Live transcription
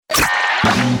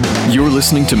You're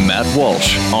listening to Matt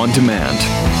Walsh On Demand.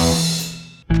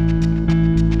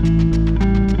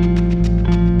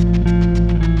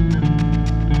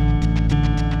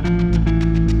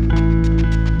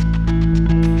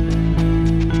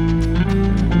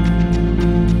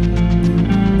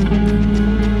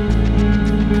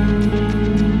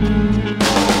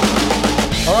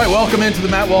 Welcome into the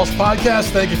Matt Walsh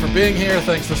Podcast. Thank you for being here.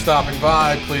 Thanks for stopping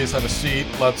by. Please have a seat.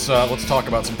 Let's talk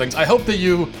about some things. I hope that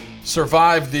you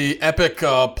survived the epic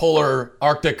polar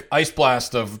Arctic ice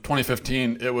blast of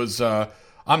 2015. It was.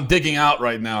 I'm digging out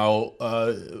right now.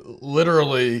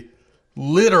 Literally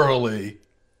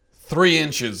 3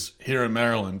 inches here in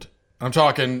Maryland. I'm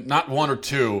talking not 1 or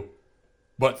 2,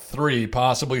 but 3,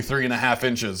 possibly 3.5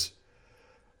 inches.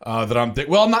 That I'm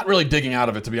not really digging out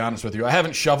of it, to be honest with you. I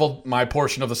haven't shoveled my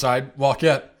portion of the sidewalk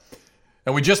yet.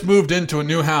 And we just moved into a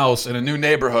new house in a new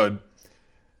neighborhood.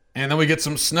 And then we get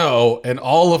some snow, and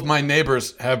all of my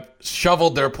neighbors have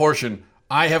shoveled their portion.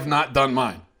 I have not done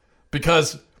mine.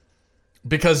 Because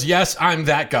yes, I'm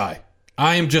that guy.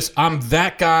 I'm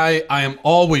that guy. I am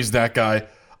always that guy.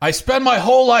 I spend my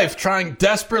whole life trying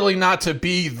desperately not to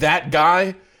be that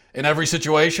guy in every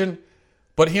situation.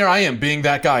 But here I am being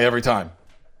that guy every time.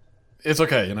 It's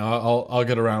okay, I'll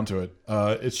get around to it.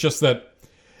 It's just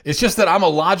that I'm a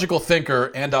logical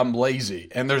thinker and I'm lazy.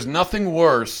 And there's nothing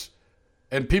worse.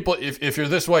 And people, if you're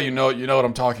this way, you know what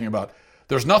I'm talking about.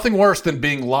 There's nothing worse than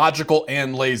being logical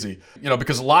and lazy.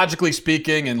 Because logically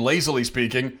speaking and lazily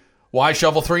speaking, why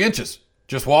shovel 3 inches?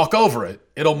 Just walk over it.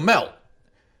 It'll melt.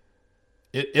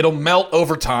 It'll melt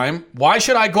over time. Why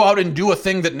should I go out and do a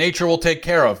thing that nature will take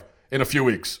care of in a few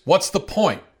weeks? What's the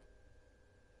point?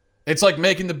 It's like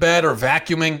making the bed or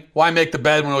vacuuming. Why make the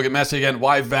bed when it'll get messy again?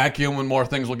 Why vacuum when more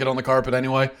things will get on the carpet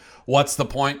anyway? What's the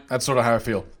point? That's sort of how I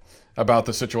feel about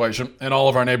the situation. And all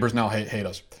of our neighbors now hate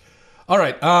us. All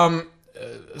right.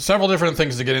 Several different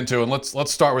things to get into. And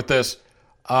let's start with this.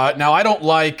 Now, I'm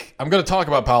going to talk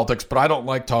about politics, but I don't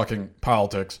like talking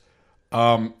politics.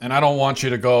 And I don't want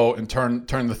you to go and turn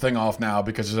the thing off now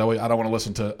because I don't want to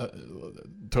listen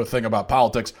to a thing about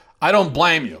politics. I don't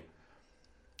blame you.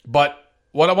 But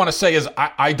what I want to say is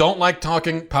I don't like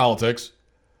talking politics,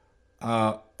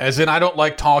 as in I don't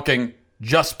like talking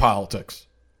just politics.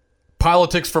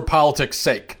 Politics for politics'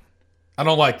 sake. I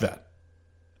don't like that.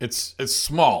 It's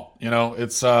small,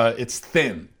 it's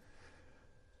thin.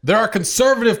 There are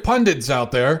conservative pundits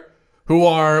out there who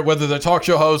are, whether they're talk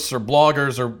show hosts or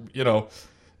bloggers or,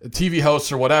 TV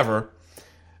hosts or whatever,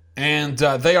 and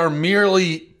they are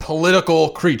merely political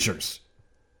creatures,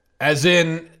 as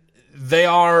in they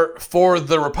are for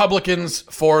the Republicans,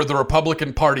 for the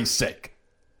Republican Party's sake.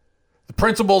 The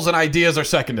principles and ideas are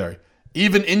secondary,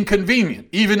 even inconvenient,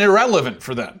 even irrelevant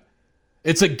for them.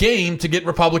 It's a game to get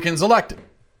Republicans elected.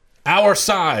 Our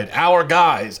side, our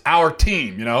guys, our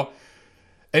team,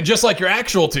 And just like your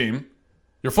actual team,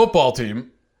 your football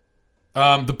team,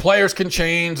 the players can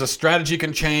change, the strategy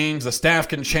can change, the staff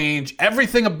can change,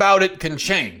 everything about it can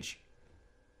change.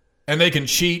 And they can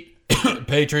cheat,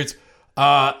 Patriots.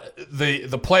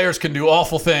 The players can do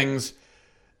awful things,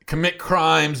 commit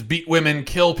crimes, beat women,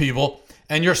 kill people,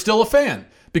 and you're still a fan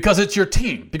because it's your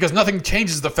team. Because nothing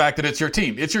changes the fact that it's your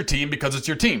team. It's your team because it's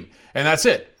your team, and that's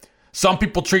it. Some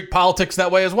people treat politics that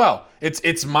way as well.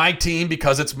 It's my team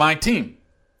because it's my team.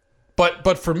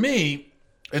 But for me,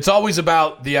 it's always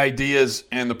about the ideas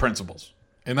and the principles,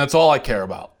 and that's all I care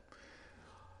about.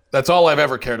 That's all I've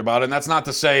ever cared about, and that's not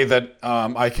to say that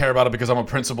I care about it because I'm a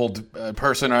principled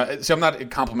person. I'm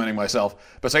not complimenting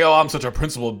myself, but say, I'm such a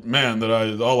principled man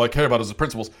that all I care about is the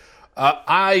principles.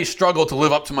 I struggle to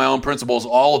live up to my own principles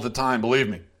all of the time, believe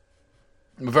me.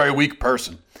 I'm a very weak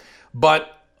person.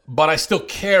 But I still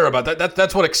care about that.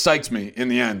 That's what excites me in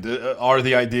the end, are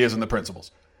the ideas and the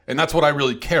principles. And that's what I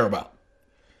really care about.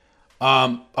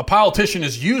 A politician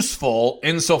is useful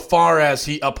insofar as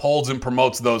he upholds and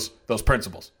promotes those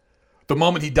principles. The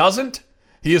moment he doesn't,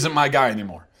 he isn't my guy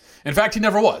anymore. In fact, he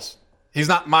never was. He's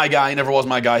not my guy. He never was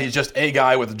my guy. He's just a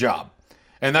guy with a job.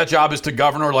 And that job is to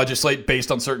govern or legislate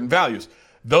based on certain values.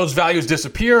 Those values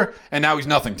disappear, and now he's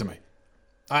nothing to me.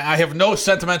 I have no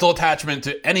sentimental attachment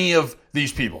to any of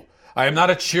these people. I am not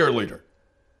a cheerleader.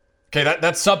 Okay,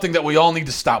 that's something that we all need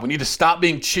to stop. We need to stop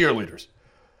being cheerleaders.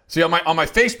 See, on my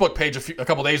Facebook page a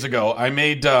couple days ago, I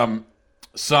made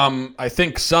some, I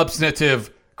think, substantive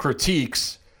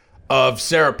critiques of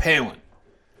Sarah Palin.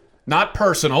 Not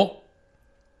personal,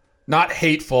 not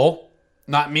hateful,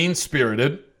 not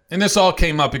mean-spirited. And this all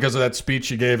came up because of that speech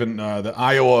she gave in the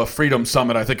Iowa Freedom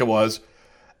Summit, I think it was.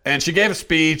 And she gave a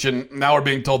speech, and now we're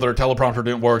being told that her teleprompter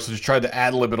didn't work, so she tried to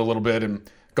ad-lib it a little bit and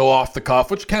go off the cuff,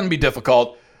 which can be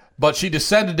difficult. but she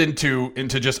descended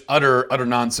into just utter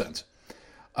nonsense.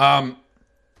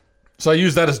 So I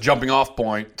use that as a jumping off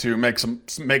point to make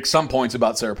some points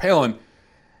about Sarah Palin.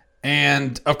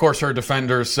 And of course her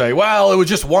defenders say, well, it was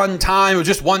just one time. It was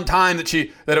just one time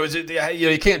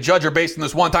you can't judge her based on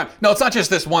this one time. No, it's not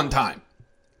just this one time.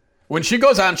 When she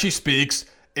goes out and she speaks,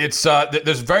 it's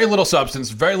there's very little substance,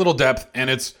 very little depth,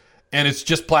 and it's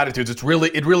just platitudes. It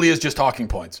really is just talking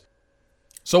points.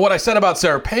 So what I said about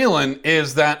Sarah Palin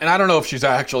is that, and I don't know if she's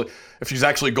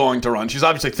actually going to run. She's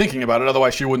obviously thinking about it.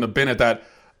 Otherwise, she wouldn't have been at that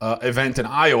event in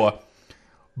Iowa.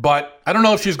 But I don't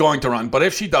know if she's going to run. But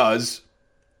if she does,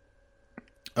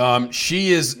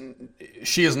 she is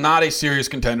not a serious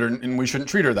contender, and we shouldn't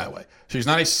treat her that way. She's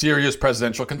not a serious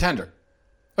presidential contender.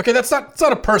 Okay, that's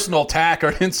not a personal attack or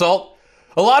an insult.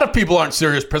 A lot of people aren't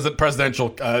serious presidential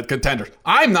contenders.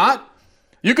 I'm not.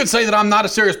 You could say that I'm not a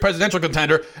serious presidential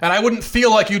contender, and I wouldn't feel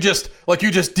like you just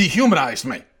dehumanized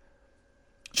me.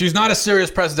 She's not a serious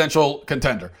presidential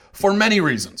contender for many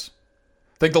reasons.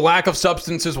 I think the lack of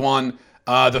substance is one.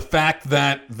 The fact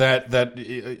that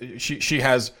she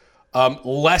has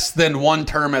less than one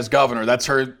term as governor. That's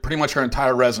pretty much her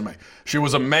entire resume. She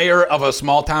was a mayor of a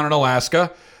small town in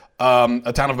Alaska.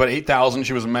 A town of about 8,000.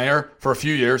 She was a mayor for a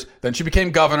few years. Then she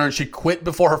became governor, and she quit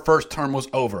before her first term was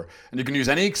over. And you can use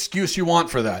any excuse you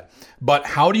want for that. But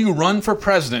how do you run for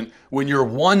president when you're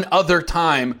one other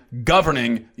time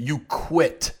governing, you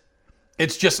quit?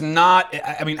 It's just not,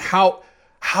 I mean, how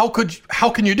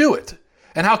can you do it?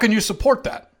 And how can you support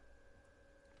that?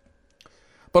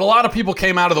 But a lot of people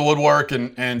came out of the woodwork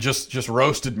and just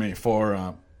roasted me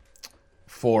for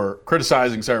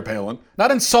criticizing Sarah Palin. Not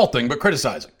insulting, but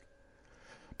criticizing.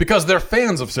 Because they're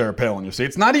fans of Sarah Palin, you see.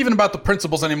 It's not even about the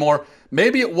principles anymore.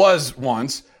 Maybe it was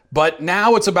once, but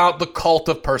now it's about the cult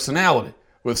of personality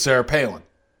with Sarah Palin.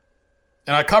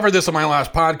 And I covered this on my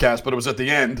last podcast, but it was at the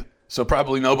end, so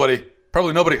probably nobody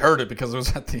heard it because it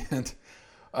was at the end.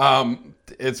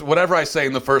 It's whatever I say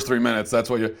in the first 3 minutes.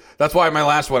 That's why my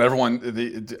last one,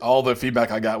 all the feedback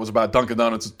I got was about Dunkin'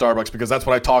 Donuts and Starbucks, because that's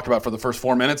what I talked about for the first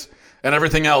 4 minutes, and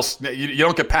everything else, you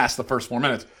don't get past the first 4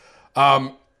 minutes.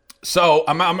 So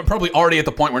I'm probably already at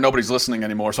the point where nobody's listening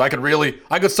anymore. So I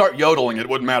could start yodeling. It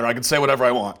wouldn't matter. I could say whatever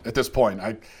I want at this point.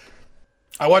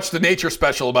 I watched the nature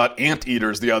special about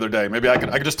anteaters the other day. Maybe I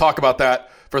could just talk about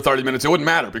that for 30 minutes. It wouldn't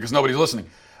matter because nobody's listening.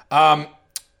 But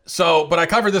I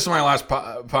covered this in my last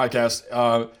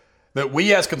podcast, that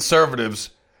we as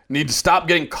conservatives need to stop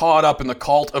getting caught up in the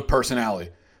cult of personality.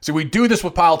 See, we do this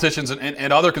with politicians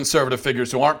and other conservative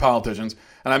figures who aren't politicians.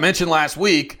 And I mentioned last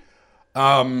week,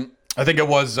 I think it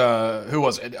was, who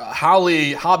was it?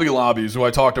 Holly Hobby Lobby is who I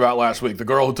talked about last week. The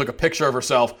girl who took a picture of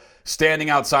herself standing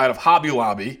outside of Hobby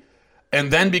Lobby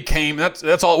and then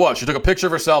that's all it was. She took a picture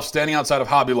of herself standing outside of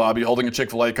Hobby Lobby holding a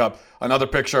Chick-fil-A cup, another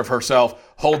picture of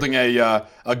herself holding a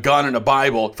gun and a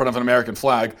Bible in front of an American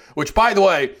flag, which, by the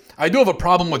way, I do have a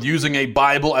problem with using a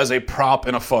Bible as a prop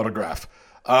in a photograph.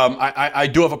 I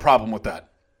do have a problem with that.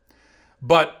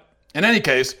 But in any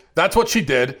case, that's what she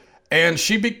did. And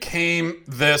she became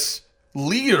this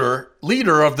leader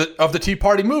of the Tea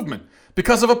Party movement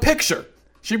because of a picture.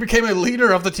 She became a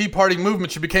leader of the Tea Party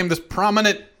movement. She became this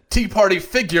prominent Tea Party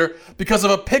figure because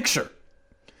of a picture.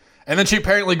 And then she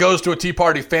apparently goes to a Tea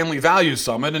Party family values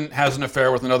summit and has an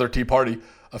affair with another Tea Party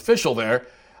official there.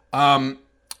 Yeah,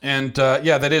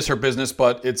 that is her business,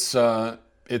 but it's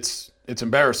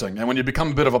embarrassing. And when you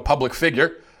become a bit of a public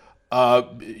figure,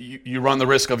 you run the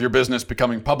risk of your business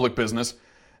becoming public business.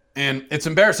 And it's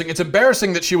embarrassing. It's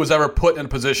embarrassing that she was ever put in a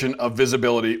position of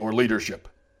visibility or leadership.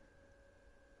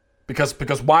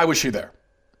 Because why was she there?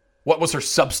 What was her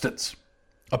substance?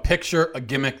 A picture, a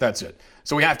gimmick, that's it.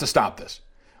 So we have to stop this.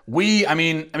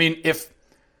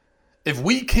 If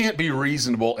we can't be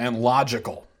reasonable and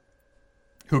logical,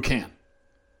 who can?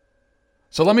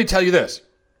 So let me tell you this.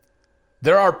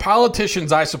 There are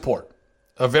politicians I support,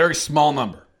 a very small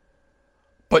number.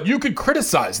 But you could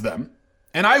criticize them,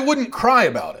 and I wouldn't cry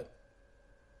about it.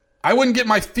 I wouldn't get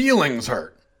my feelings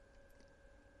hurt.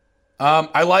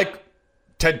 I like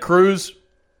Ted Cruz.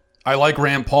 I like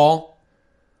Rand Paul.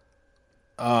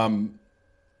 But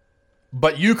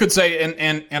you could say,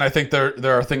 and I think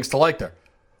there are things to like there.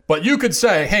 But you could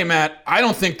say, hey, Matt, I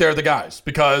don't think they're the guys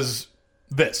because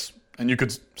this. And you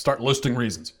could start listing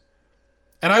reasons.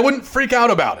 And I wouldn't freak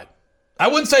out about it. I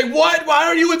wouldn't say, what? Why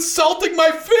are you insulting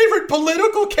my favorite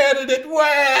political candidate?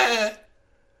 What?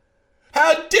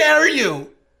 How dare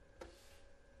you?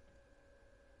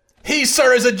 He,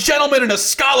 sir, is a gentleman and a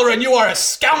scholar, and you are a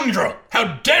scoundrel.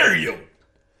 How dare you?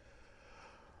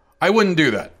 I wouldn't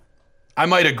do that. I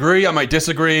might agree, I might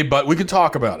disagree, but we can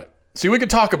talk about it. See, we can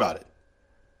talk about it.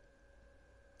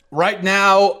 right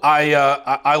now,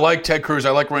 I like Ted Cruz.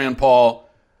 I like Rand Paul.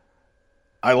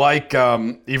 I like,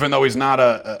 even though he's not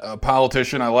a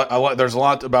politician, I like. There's a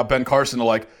lot about Ben Carson to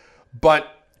like,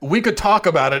 but we could talk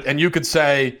about it, and you could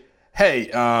say, "Hey,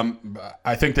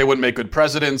 I think they wouldn't make good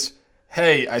presidents.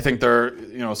 Hey, I think there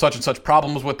are such and such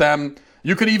problems with them."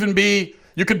 You could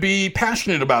be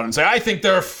passionate about it and say, "I think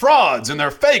they're frauds and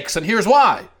they're fakes, and here's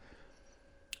why."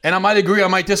 And I might agree, I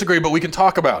might disagree, but we can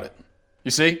talk about it.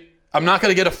 You see, I'm not going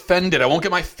to get offended. I won't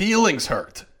get my feelings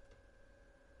hurt.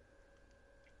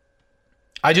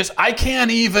 I cannot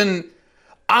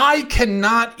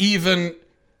even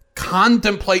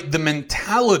contemplate the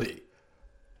mentality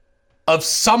of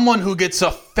someone who gets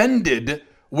offended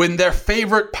when their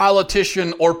favorite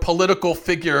politician or political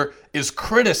figure is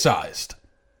criticized.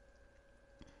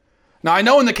 Now, I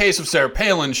know in the case of Sarah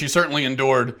Palin, she certainly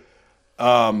endured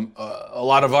a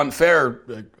lot of unfair,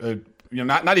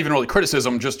 not even really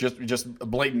criticism, just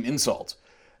blatant insults.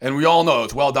 And we all know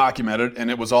it's well documented,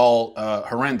 and it was all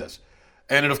horrendous.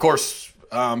 And it, of course,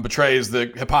 betrays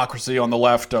the hypocrisy on the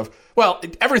left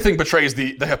everything betrays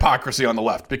the hypocrisy on the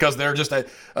left because they're just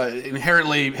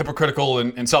inherently hypocritical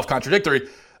and self-contradictory.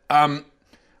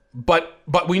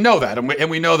 But we know that, and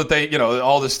we know that they,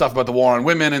 all this stuff about the war on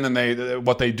women, and then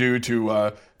what they do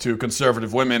to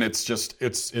conservative women.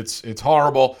 It's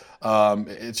horrible.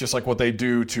 It's just like what they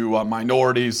do to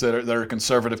minorities that are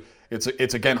conservative.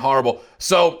 It's again horrible.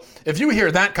 So if you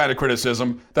hear that kind of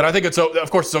criticism, then I think it's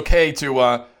okay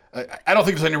to. I don't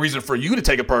think there's any reason for you to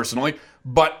take it personally,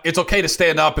 but it's okay to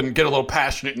stand up and get a little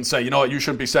passionate and say, you know what, you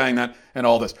shouldn't be saying that and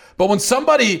all this. But when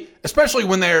somebody, especially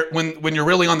when you're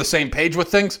really on the same page with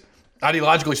things,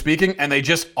 ideologically speaking, and they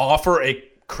just offer a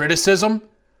criticism,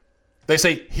 they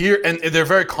say here, and they're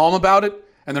very calm about it,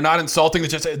 and they're not insulting. They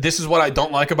just say, this is what I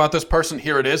don't like about this person.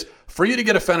 Here it is. For you to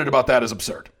get offended about that is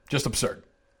absurd. Just absurd.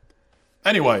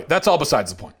 Anyway, that's all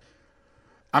besides the point.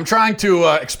 I'm trying to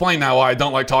explain now why I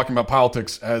don't like talking about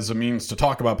politics as a means to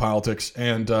talk about politics.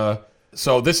 And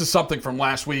so this is something from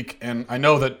last week. And I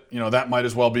know that, that might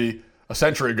as well be a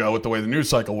century ago with the way the news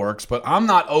cycle works. But I'm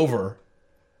not over,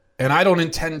 and I don't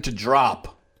intend to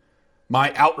drop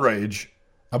my outrage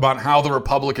about how the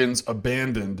Republicans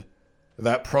abandoned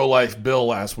that pro-life bill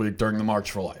last week during the March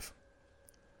for Life.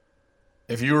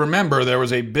 If you remember, there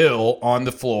was a bill on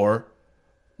the floor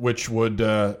which and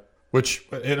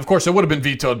of course it would have been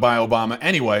vetoed by Obama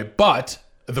anyway, but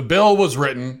the bill was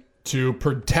written to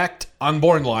protect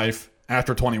unborn life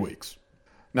after 20 weeks.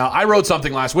 Now, I wrote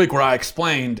something last week where I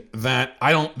explained that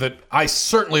I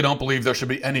certainly don't believe there should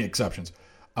be any exceptions.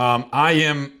 I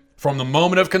am, from the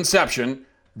moment of conception,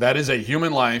 that is a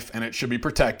human life, and it should be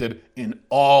protected in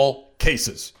all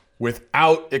cases,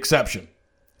 without exception.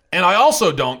 And I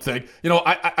also don't think,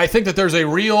 I think that there's a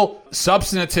real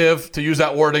substantive, to use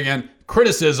that word again,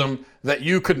 criticism that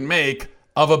you could make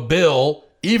of a bill,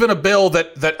 even a bill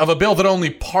that only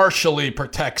partially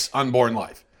protects unborn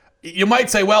life. You might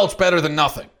say, well, it's better than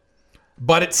nothing.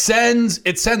 But it sends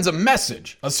a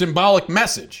message, a symbolic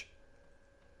message,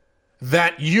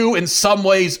 that you in some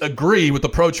ways agree with the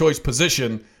pro-choice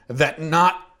position that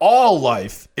not all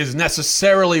life is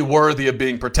necessarily worthy of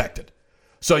being protected.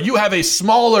 So you have a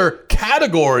smaller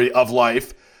category of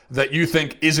life that you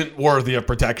think isn't worthy of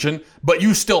protection, but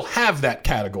you still have that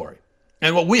category.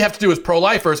 And what we have to do as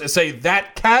pro-lifers is say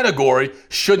that category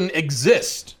shouldn't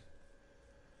exist.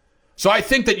 So I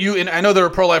think that and I know there are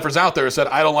pro-lifers out there who said,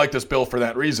 I don't like this bill for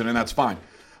that reason, and that's fine.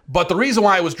 But the reason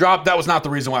why it was dropped, that was not the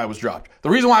reason why it was dropped. The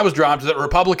reason why it was dropped is that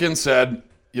Republicans said,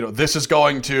 this is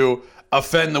going to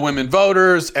offend the women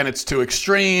voters, and it's too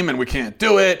extreme, and we can't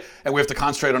do it, and we have to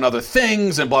concentrate on other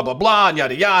things, and blah, blah, blah, and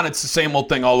yada, yada, and it's the same old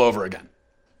thing all over again.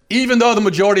 Even though the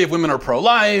majority of women are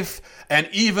pro-life, and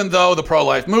even though the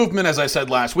pro-life movement, as I said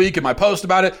last week in my post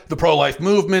about it, the pro-life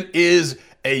movement is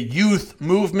a youth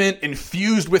movement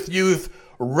infused with youth,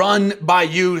 run by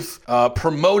youth,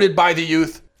 promoted by the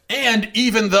youth, and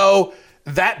even though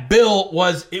that bill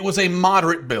was a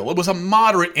moderate bill, it was a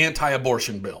moderate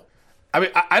anti-abortion bill. I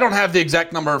mean, I don't have the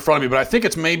exact number in front of me, but I think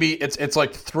it's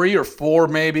like 3 or 4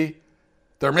 maybe.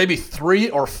 There may be 3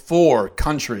 or 4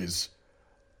 countries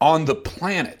on the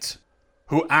planet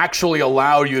who actually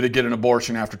allow you to get an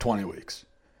abortion after 20 weeks.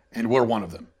 And we're one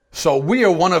of them. So we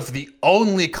are one of the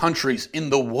only countries in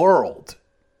the world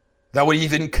that would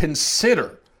even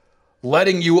consider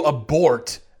letting you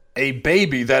abort a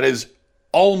baby that is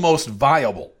almost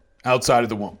viable outside of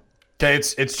the womb. Okay,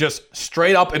 it's just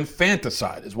straight up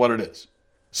infanticide is what it is.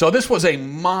 So this was a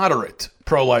moderate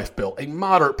pro-life bill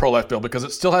because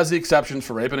it still has the exceptions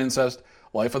for rape and incest,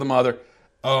 life of the mother,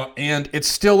 and it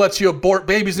still lets you abort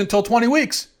babies until 20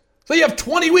 weeks. So you have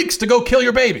 20 weeks to go kill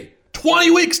your baby.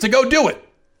 20 weeks to go do it.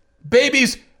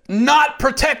 Babies not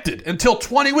protected until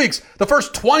 20 weeks. The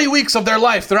first 20 weeks of their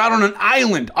life, they're out on an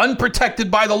island,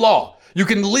 unprotected by the law. You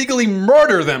can legally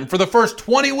murder them for the first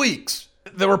 20 weeks.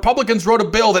 The Republicans wrote a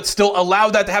bill that still allowed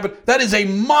that to happen. That is a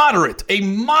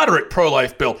moderate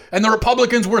pro-life bill. And the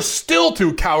Republicans were still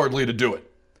too cowardly to do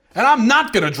it. And I'm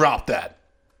not going to drop that.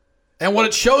 And what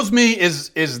it shows me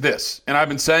is this, and I've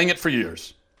been saying it for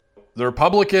years. The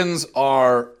Republicans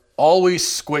are always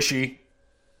squishy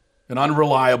and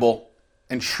unreliable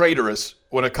and traitorous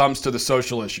when it comes to the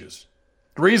social issues.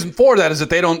 The reason for that is that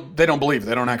they don't believe it.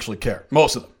 They don't actually care.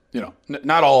 Most of them.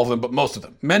 Not all of them, but most of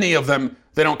them. Many of them,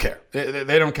 they don't care.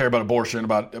 They don't care about abortion,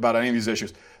 about any of these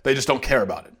issues. They just don't care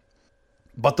about it.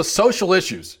 But the social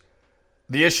issues,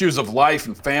 the issues of life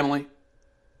and family,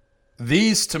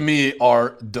 these to me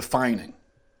are defining.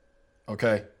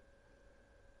 Okay?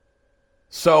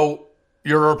 So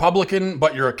you're a Republican,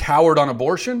 but you're a coward on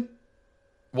abortion?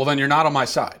 Well, then you're not on my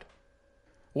side.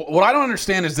 What I don't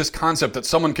understand is this concept that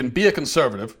someone can be a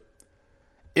conservative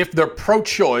if they're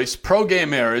pro-choice, pro-gay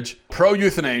marriage,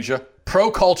 pro-euthanasia,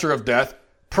 pro-culture of death,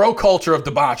 pro-culture of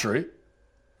debauchery,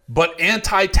 but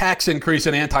anti-tax increase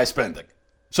and anti-spending.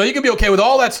 So you can be okay with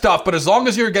all that stuff, but as long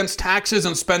as you're against taxes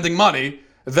and spending money,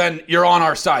 then you're on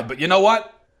our side. But you know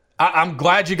what? I'm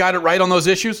glad you got it right on those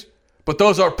issues, but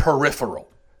those are peripheral.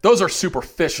 Those are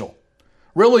superficial,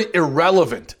 really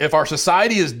irrelevant. If our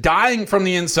society is dying from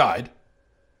the inside,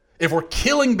 if we're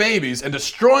killing babies and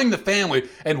destroying the family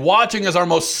and watching as our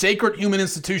most sacred human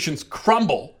institutions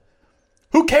crumble,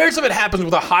 who cares if it happens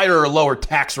with a higher or lower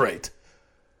tax rate?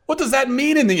 What does that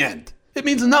mean in the end? It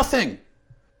means nothing.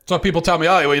 So people tell me,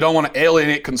 oh, well, you don't want to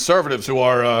alienate conservatives who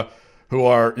are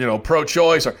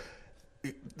pro-choice.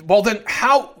 Well, then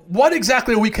what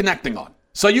exactly are we connecting on?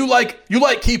 So you like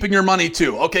keeping your money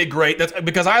too. Okay, great. That's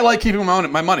because I like keeping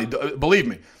my money, believe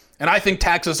me. And I think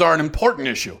taxes are an important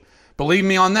issue. Believe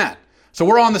me on that. So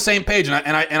we're on the same page, and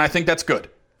I think that's good.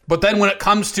 But then when it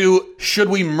comes to should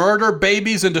we murder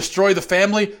babies and destroy the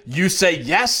family, you say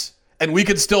yes, and we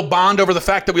could still bond over the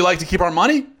fact that we like to keep our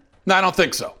money? No, I don't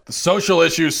think so. The social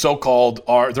issues, so-called,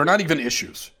 they're not even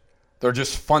issues. They're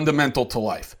just fundamental to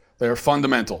life. They are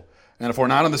fundamental. And if we're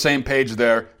not on the same page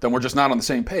there, then we're just not on the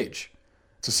same page.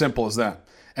 It's as simple as that.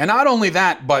 And not only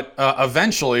that, but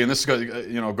eventually, and this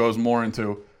goes more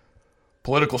into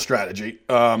political strategy,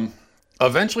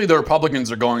 eventually the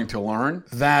Republicans are going to learn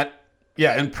that,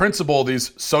 yeah, in principle,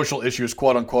 these social issues,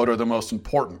 quote unquote, are the most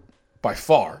important by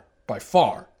far.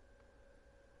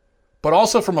 But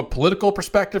also from a political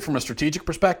perspective, from a strategic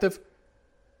perspective,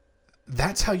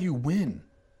 that's how you win.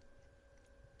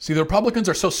 See, the Republicans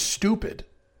are so stupid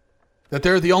that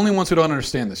they're the only ones who don't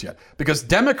understand this yet. Because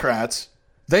Democrats,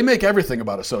 they make everything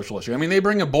about a social issue. I mean, they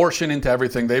bring abortion into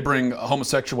everything. They bring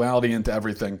homosexuality into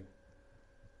everything.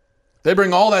 They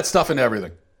bring all that stuff into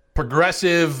everything.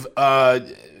 Progressive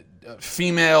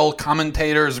female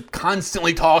commentators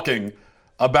constantly talking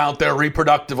about their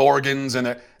reproductive organs, and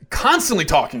they're constantly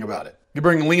talking about it. You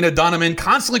bring Lena Dunham in,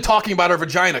 constantly talking about her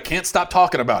vagina. Can't stop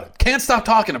talking about it. Can't stop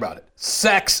talking about it.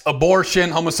 Sex, abortion,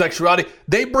 homosexuality.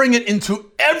 They bring it into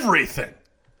everything.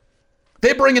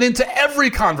 They bring it into every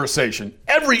conversation.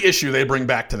 Every issue they bring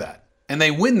back to that. And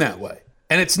they win that way.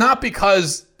 And it's not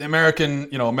because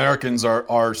Americans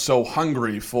are so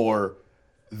hungry for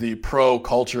the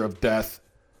pro-culture of death,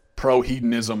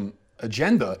 pro-hedonism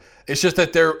agenda. It's just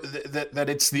that that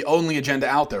it's the only agenda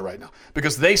out there right now.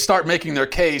 Because they start making their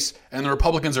case and the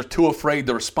Republicans are too afraid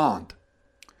to respond.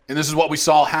 And this is what we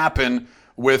saw happen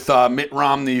with Mitt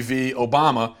Romney v.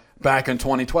 Obama back in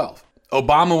 2012.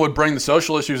 Obama would bring the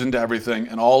social issues into everything,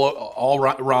 and all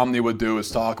Romney would do is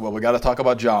talk about, we got to talk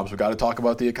about jobs, we got to talk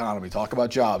about the economy, talk about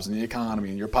jobs and the economy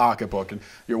and your pocketbook and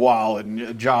your wallet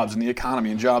and jobs and the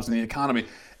economy and jobs and the economy.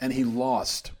 And he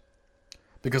lost.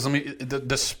 Because,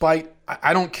 despite,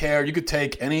 I don't care, you could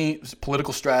take any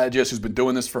political strategist who's been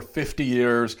doing this for 50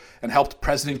 years and helped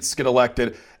presidents get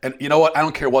elected, and you know what? I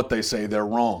don't care what they say, they're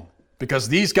wrong. Because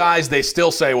these guys, they still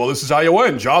say, well, this is how you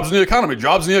win. Jobs in the economy,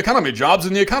 jobs in the economy, jobs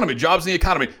in the economy, jobs in the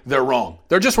economy. They're wrong.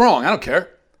 They're just wrong. I don't care.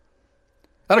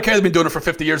 I don't care they've been doing it for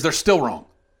 50 years. They're still wrong.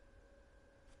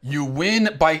 You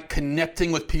win by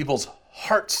connecting with people's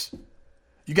hearts.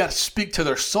 You got to speak to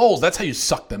their souls. That's how you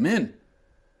suck them in.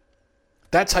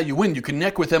 That's how you win. You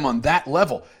connect with them on that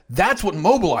level. That's what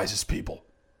mobilizes people.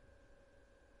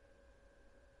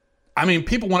 I mean,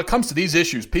 people, when it comes to these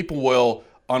issues, people will,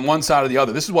 on one side or the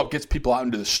other, this is what gets people out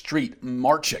into the street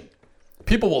marching.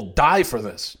 People will die for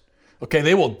this. Okay,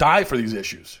 they will die for these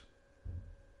issues.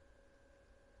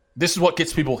 This is what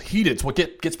gets people heated. It's what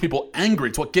gets people angry.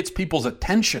 It's what gets people's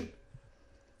attention.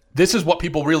 This is what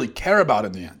people really care about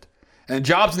in the end. And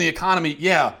jobs in the economy,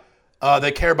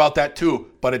 they care about that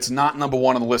too, but it's not number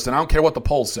one on the list. And I don't care what the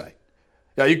polls say.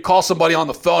 Yeah, you call somebody on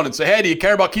the phone and say, hey, do you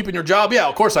care about keeping your job? Yeah,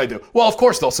 of course I do. Well, of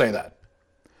course they'll say that.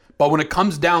 But when it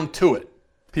comes down to it,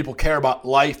 people care about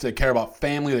life, they care about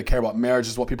family, they care about marriage.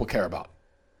 This is what people care about.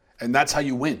 And that's how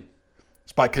you win.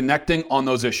 It's by connecting on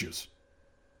those issues.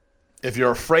 If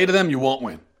you're afraid of them, you won't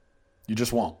win. You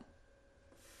just won't.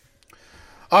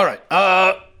 All right.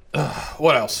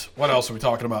 What else? What else are we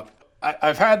talking about?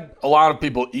 I've had a lot of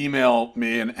people email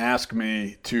me and ask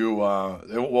me to,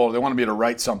 they wanted me to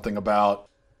write something about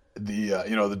the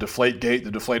Deflategate,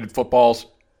 the deflated footballs,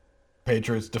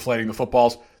 Patriots deflating the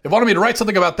footballs. They wanted me to write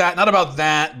something about that, not about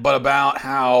that, but about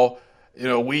how,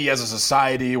 we as a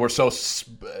society, we're so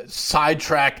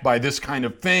sidetracked by this kind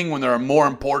of thing when there are more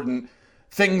important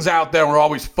things out there. We're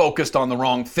always focused on the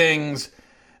wrong things.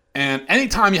 And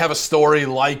anytime you have a story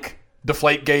like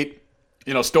Deflategate,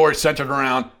 stories centered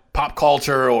around pop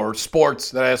culture or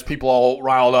sports that has people all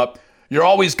riled up, you're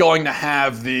always going to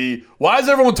have the, why is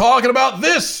everyone talking about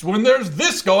this when there's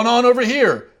this going on over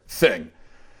here thing.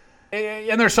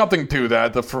 And there's something to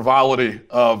that, the frivolity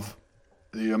of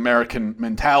the American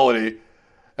mentality.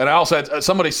 And I also had,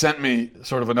 somebody sent me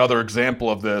sort of another example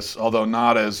of this, although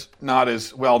not as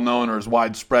well known or as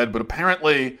widespread, but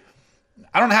apparently,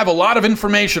 I don't have a lot of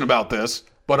information about this,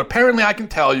 but apparently I can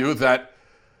tell you that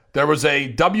there was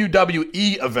a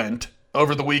WWE event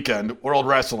over the weekend, World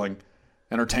Wrestling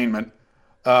Entertainment.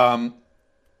 There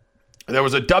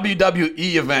was a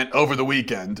WWE event over the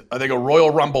weekend, I think a Royal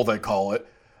Rumble they call it,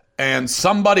 and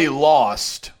somebody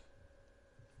lost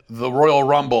the Royal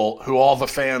Rumble who all the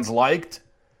fans liked.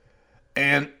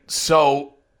 And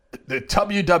so the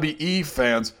WWE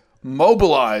fans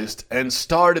mobilized and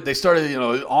started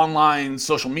online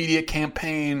social media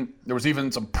campaign. There was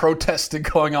even some protesting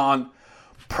going on,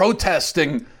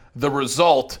 protesting the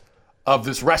result of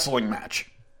this wrestling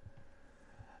match.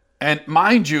 And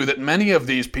mind you that many of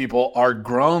these people are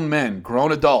grown men,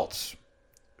 grown adults,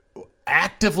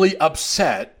 actively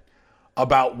upset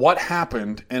about what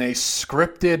happened in a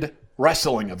scripted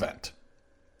wrestling event.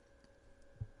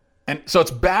 And so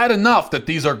it's bad enough that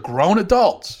these are grown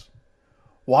adults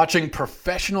watching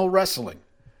professional wrestling,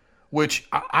 which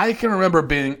I can remember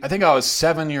being, I think I was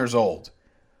 7 years old.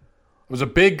 I was a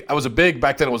big,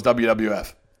 back then it was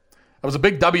WWF. I was a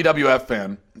big WWF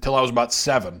fan until I was about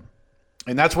 7.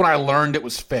 And that's when I learned it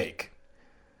was fake.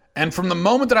 And from the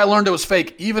moment that I learned it was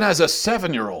fake, even as a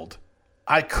 7-year-old,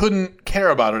 I couldn't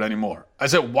care about it anymore. I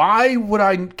said, why would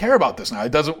I care about this now?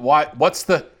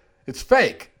 It's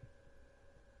fake.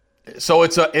 So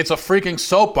it's a freaking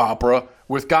soap opera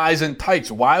with guys in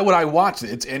tights. Why would I watch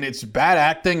it? It's bad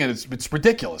acting and it's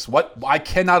ridiculous. I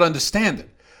cannot understand it.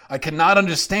 I cannot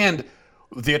understand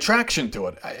the attraction to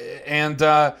it. And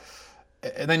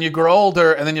then you grow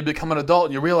older and then you become an adult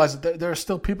and you realize that there are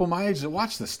still people my age that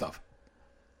watch this stuff.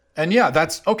 And yeah,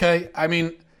 that's okay. I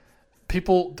mean,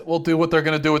 people will do what they're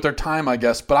going to do with their time, I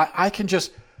guess. But I can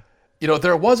just,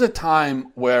 there was a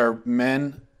time where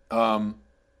men, and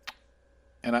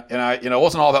I, it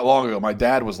wasn't all that long ago. My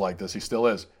dad was like this. He still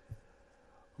is.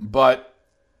 But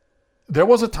there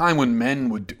was a time when men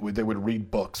would read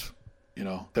books.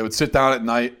 They would sit down at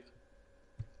night,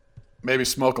 maybe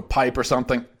smoke a pipe or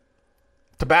something.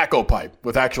 Tobacco pipe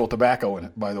with actual tobacco in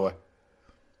it, by the way.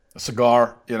 A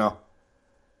cigar,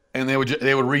 and they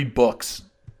would read books,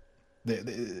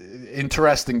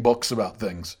 interesting books about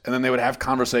things, and then they would have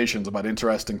conversations about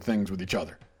interesting things with each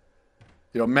other.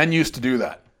 Men used to do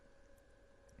that,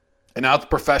 and now it's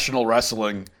professional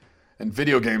wrestling and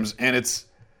video games, and it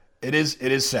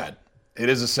is sad. It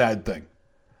is a sad thing.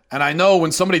 And I know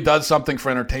when somebody does something for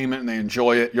entertainment and they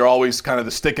enjoy it, you're always kind of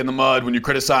the stick in the mud when you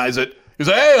criticize it. You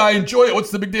say, "Hey, I enjoy it.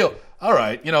 What's the big deal?" All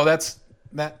right,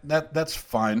 that's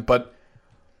fine. But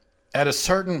at a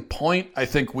certain point, I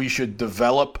think we should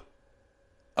develop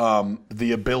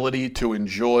the ability to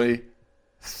enjoy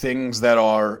things that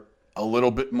are a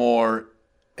little bit more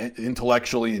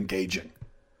intellectually engaging.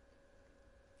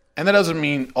 And that doesn't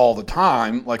mean all the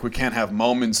time, like we can't have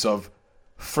moments of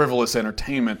frivolous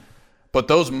entertainment, but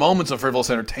those moments of frivolous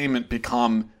entertainment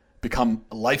become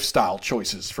lifestyle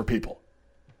choices for people.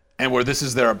 And where this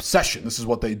is their obsession. This is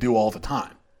what they do all the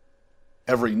time,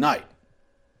 every night.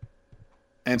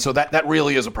 And so that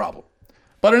really is a problem.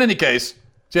 But in any case,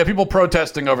 so yeah, people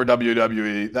protesting over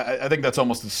WWE, I think that's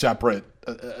almost a separate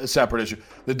issue.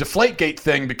 The Deflategate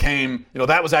thing became,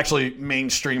 that was actually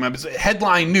mainstream. It was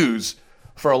headline news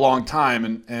for a long time,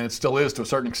 and it still is to a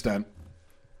certain extent.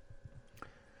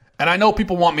 And I know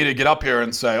people want me to get up here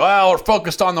and say, well, we're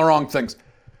focused on the wrong things.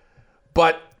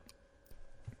 But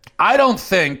I don't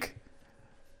think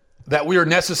that we are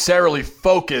necessarily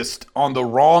focused on the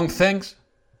wrong things.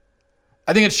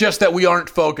 I think it's just that we aren't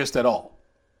focused at all.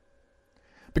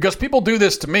 Because people do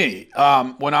this to me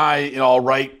when I'll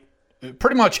write,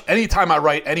 pretty much anytime I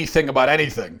write anything about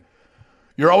anything,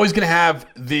 you're always going to have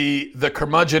the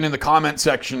curmudgeon in the comment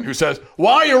section who says,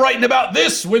 why are you writing about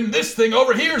this when this thing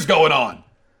over here is going on?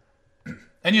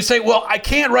 And you say, well, I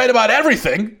can't write about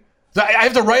everything. I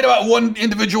have to write about one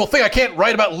individual thing. I can't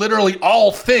write about literally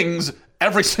all things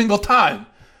every single time.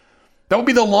 That would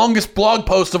be the longest blog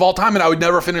post of all time, and I would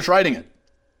never finish writing it.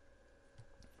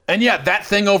 And yeah, that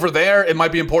thing over there, it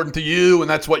might be important to you, and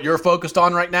that's what you're focused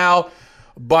on right now.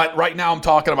 But right now I'm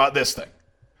talking about this thing.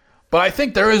 But I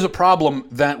think there is a problem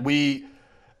that we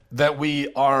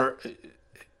are,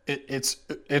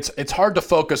 it's hard to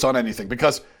focus on anything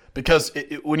because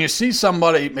when you see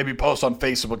somebody maybe post on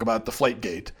Facebook about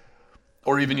Deflategate,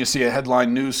 or even you see a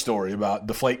headline news story about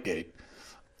Deflategate,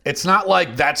 it's not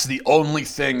like that's the only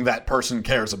thing that person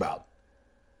cares about.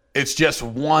 It's just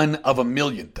one of a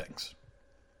million things.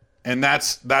 And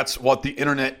that's what the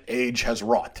internet age has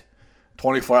wrought.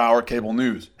 24-hour cable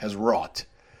news has wrought,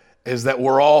 is that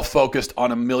we're all focused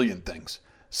on a million things.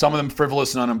 Some of them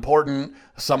frivolous and unimportant,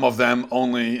 some of them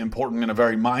only important in a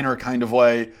very minor kind of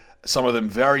way, some of them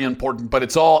very important, but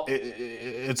it's all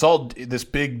this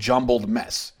big jumbled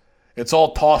mess. It's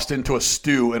all tossed into a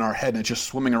stew in our head, and it's just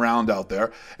swimming around out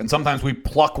there. And sometimes we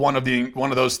pluck one of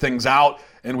those things out,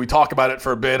 and we talk about it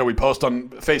for a bit, or we post on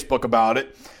Facebook about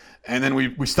it, and then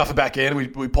we stuff it back in,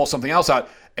 we pull something else out.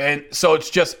 And so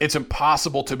it's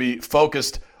impossible to be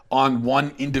focused on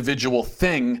one individual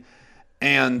thing.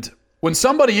 And when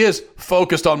somebody is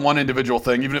focused on one individual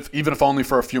thing, even if only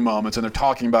for a few moments, and they're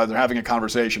talking about it, they're having a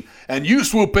conversation, and you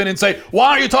swoop in and say, why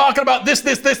are you talking about this,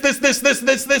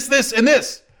 and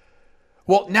this?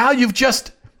 Well, now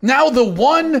the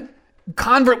one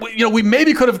we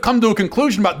maybe could have come to a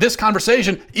conclusion about this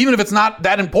conversation, even if it's not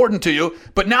that important to you,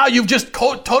 but now you've just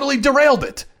totally derailed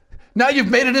it. Now you've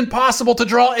made it impossible to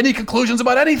draw any conclusions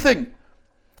about anything.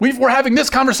 We're having this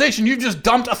conversation. You've just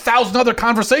dumped 1,000 other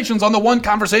conversations on the one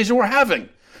conversation we're having.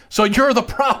 So you're the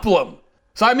problem.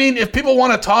 So, I mean, if people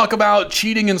want to talk about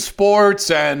cheating in sports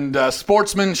and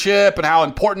sportsmanship and how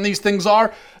important these things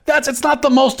are, it's not the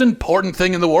most important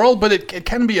thing in the world, but it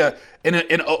can be in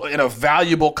a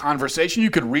valuable conversation.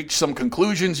 You could reach some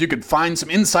conclusions. You could find some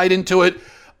insight into it.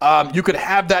 You could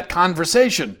have that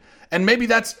conversation. And maybe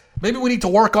we need to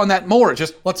work on that more.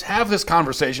 Just let's have this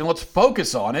conversation. Let's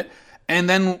focus on it. And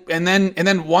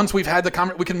then once we've had the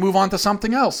conversation, we can move on to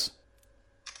something else.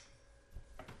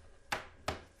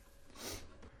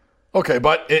 Okay,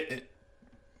 but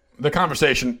the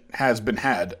conversation has been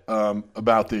had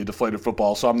about the deflated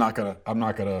football, so I'm not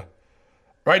gonna.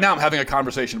 Right now, I'm having a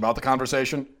conversation about the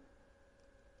conversation,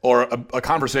 or a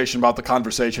conversation about the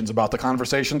conversations about the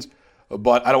conversations.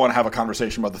 But I don't want to have a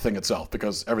conversation about the thing itself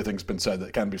because everything's been said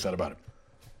that can be said about it.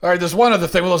 All right, there's one other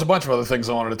thing. Well, there's a bunch of other things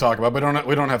I wanted to talk about, but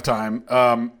we don't have time.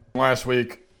 Last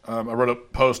week, I wrote a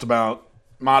post about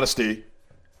modesty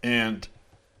and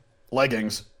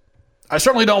leggings. I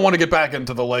certainly don't want to get back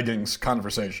into the leggings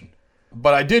conversation,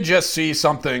 but I did just see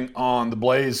something on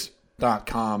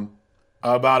theblaze.com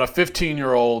about a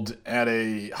 15-year-old at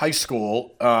a high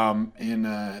school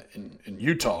in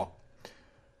Utah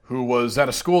who was at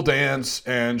a school dance,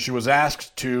 and she was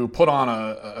asked to put on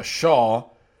a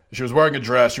shawl. She was wearing a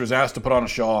dress. She was asked to put on a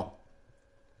shawl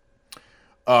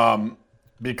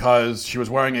because she was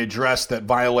wearing a dress that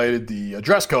violated the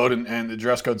dress code, and the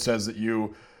dress code says that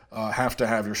you have to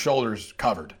have your shoulders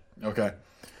covered. Okay.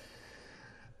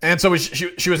 And so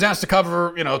she was asked to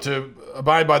cover, to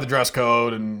abide by the dress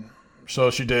code, and so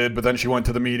she did. But then she went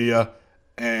to the media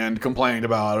and complained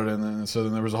about it, and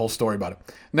then there was a whole story about it.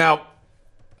 Now,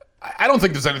 I don't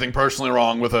think there's anything personally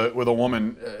wrong with a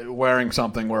woman wearing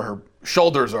something where her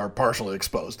shoulders are partially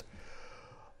exposed.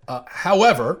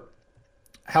 However,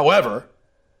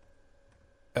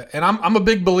 and I'm a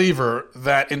big believer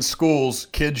that in schools,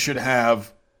 kids should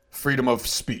have freedom of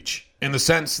speech in the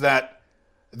sense that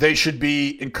they should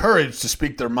be encouraged to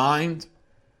speak their mind,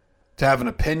 to have an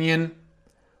opinion,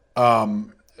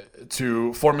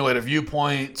 to formulate a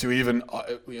viewpoint, to even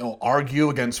argue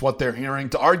against what they're hearing,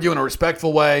 to argue in a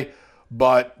respectful way,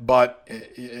 but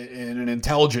in an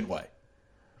intelligent way.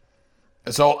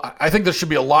 So I think there should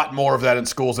be a lot more of that in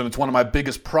schools, and it's one of my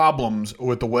biggest problems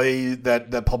with the way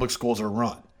that public schools are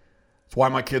run. It's why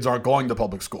my kids aren't going to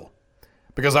public school,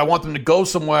 because I want them to go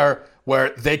somewhere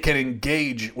where they can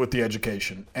engage with the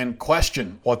education and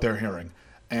question what they're hearing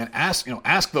and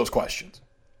ask those questions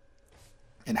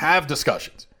and have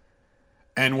discussions,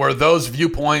 and where those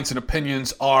viewpoints and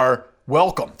opinions are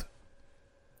welcomed,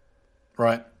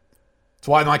 right? It's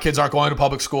why my kids aren't going to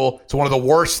public school. It's one of the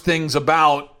worst things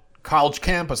about college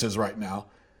campuses right now.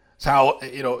 It's how,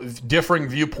 differing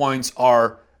viewpoints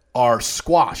are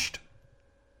squashed.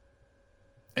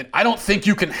 And I don't think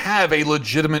you can have a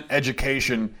legitimate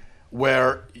education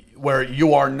where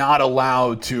you are not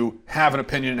allowed to have an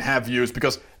opinion and have views,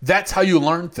 because that's how you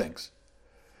learn things.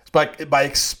 It's by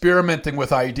experimenting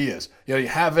with ideas. You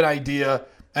have an idea,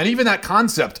 and even that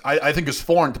concept I think is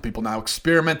foreign to people now,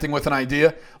 experimenting with an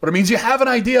idea. But it means you have an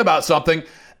idea about something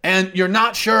and you're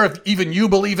not sure if even you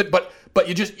believe it, but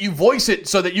you voice it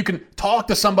so that you can talk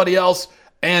to somebody else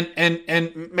and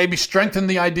maybe strengthen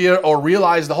the idea or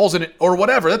realize the holes in it or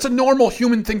whatever. That's a normal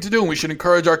human thing to do, and we should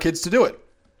encourage our kids to do it.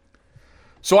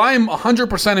 So I am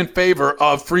 100% in favor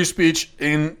of free speech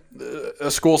in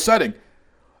a school setting.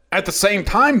 At the same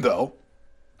time, though,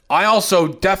 I also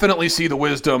definitely see the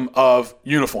wisdom of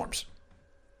uniforms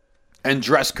and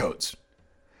dress codes.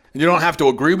 And you don't have to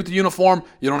agree with the uniform.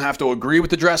 You don't have to agree with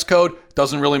the dress code.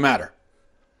 Doesn't really matter.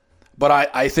 But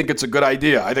I think it's a good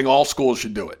idea. I think all schools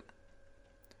should do it.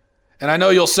 And I know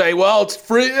you'll say, well, it's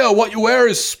free. What you wear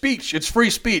is speech. It's free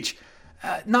speech.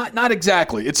 Not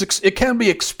exactly. It can be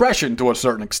expression to a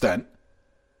certain extent.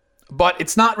 But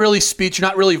it's not really speech. You're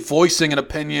not really voicing an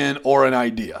opinion or an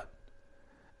idea.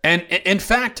 And in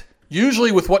fact,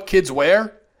 usually with what kids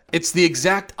wear, it's the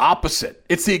exact opposite.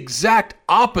 It's the exact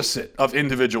opposite of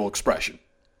individual expression.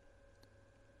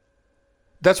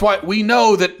 That's why we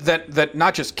know that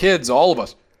not just kids, all of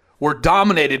us, we're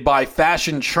dominated by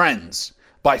fashion trends,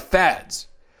 by fads.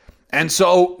 And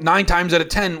so 9 times out of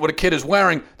 10, what a kid is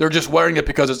wearing, they're just wearing it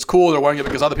because it's cool. They're wearing it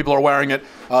because other people are wearing it.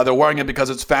 They're wearing it because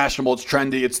it's fashionable, it's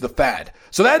trendy, it's the fad.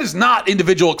 So that is not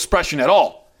individual expression at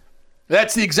all.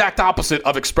 That's the exact opposite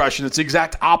of expression. It's the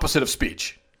exact opposite of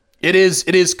speech. It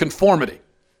is conformity.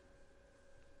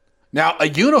 Now, a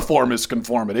uniform is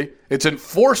conformity. It's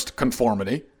enforced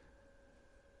conformity.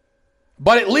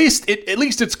 But at least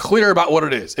it's clear about what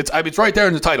it is. It's right there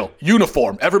in the title.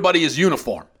 Uniform. Everybody is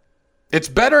uniform. It's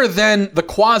better than the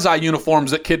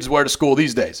quasi-uniforms that kids wear to school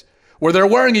these days, where they're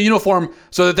wearing a uniform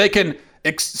so that they can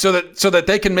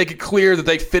they can make it clear that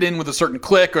they fit in with a certain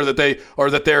clique, or that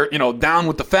they're down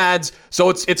with the fads. So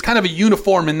it's kind of a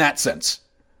uniform in that sense.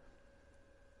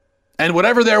 And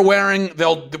whatever they're wearing,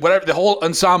 the whole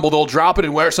ensemble, they'll drop it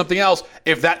and wear something else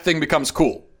if that thing becomes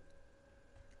cool.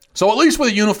 So at least with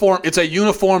a uniform, it's a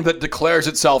uniform that declares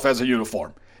itself as a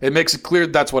uniform. It makes it clear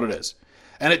that's what it is.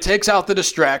 And it takes out the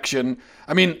distraction.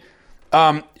 I mean,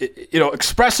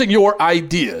 expressing your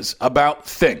ideas about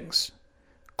things,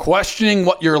 questioning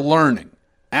what you're learning,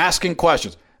 asking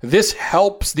questions. This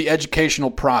helps the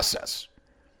educational process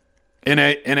in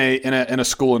a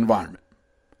school environment.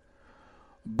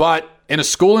 But in a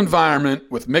school environment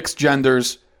with mixed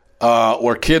genders,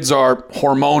 where kids are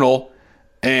hormonal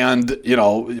and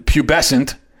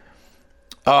pubescent,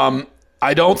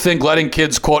 I don't think letting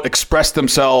kids, quote, express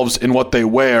themselves in what they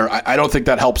wear, I don't think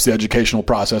that helps the educational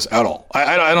process at all.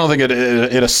 I don't think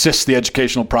it assists the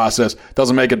educational process,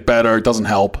 doesn't make it better, it doesn't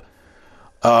help.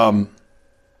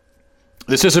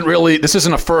 This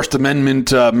isn't a First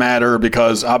Amendment matter,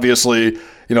 because obviously,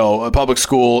 a public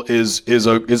school is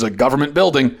a government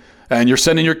building, and you're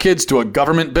sending your kids to a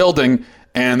government building,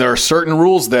 and there are certain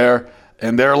rules there,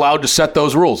 and they're allowed to set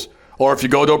those rules. Or if you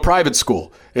go to a private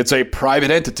school, it's a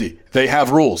private entity. They have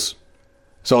rules.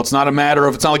 So it's not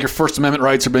like your First Amendment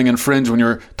rights are being infringed when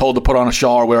you're told to put on a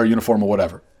shawl or wear a uniform or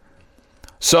whatever.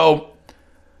 So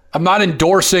I'm not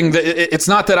endorsing that. It's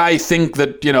not that I think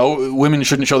that, women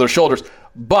shouldn't show their shoulders,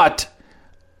 but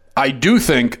I do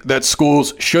think that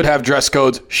schools should have dress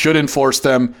codes, should enforce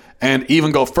them, and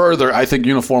even go further. I think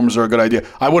uniforms are a good idea.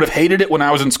 I would have hated it when I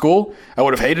was in school. I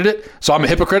would have hated it. So I'm a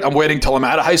hypocrite. I'm waiting till I'm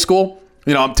out of high school.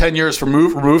 I'm 10 years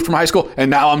removed from high school, and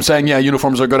now I'm saying, yeah,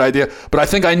 uniforms are a good idea. But I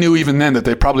think I knew even then that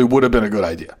they probably would have been a good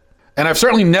idea. And I've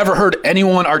certainly never heard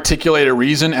anyone articulate a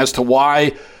reason as to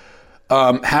why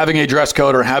having a dress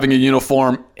code or having a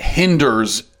uniform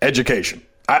hinders education.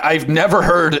 I've never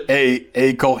heard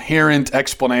a coherent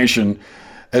explanation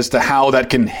as to how that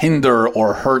can hinder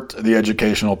or hurt the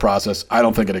educational process. I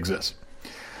don't think it exists.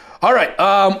 All right,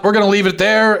 we're going to leave it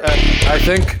there, I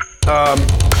think.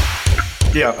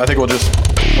 I think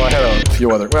I had a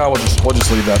few other, we'll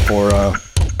just leave that for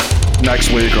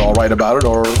next week, or I'll write about it,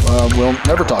 or we'll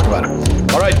never talk about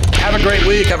it. All right, have a great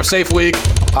week. Have a safe week.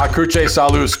 Cruce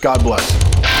salus. God bless.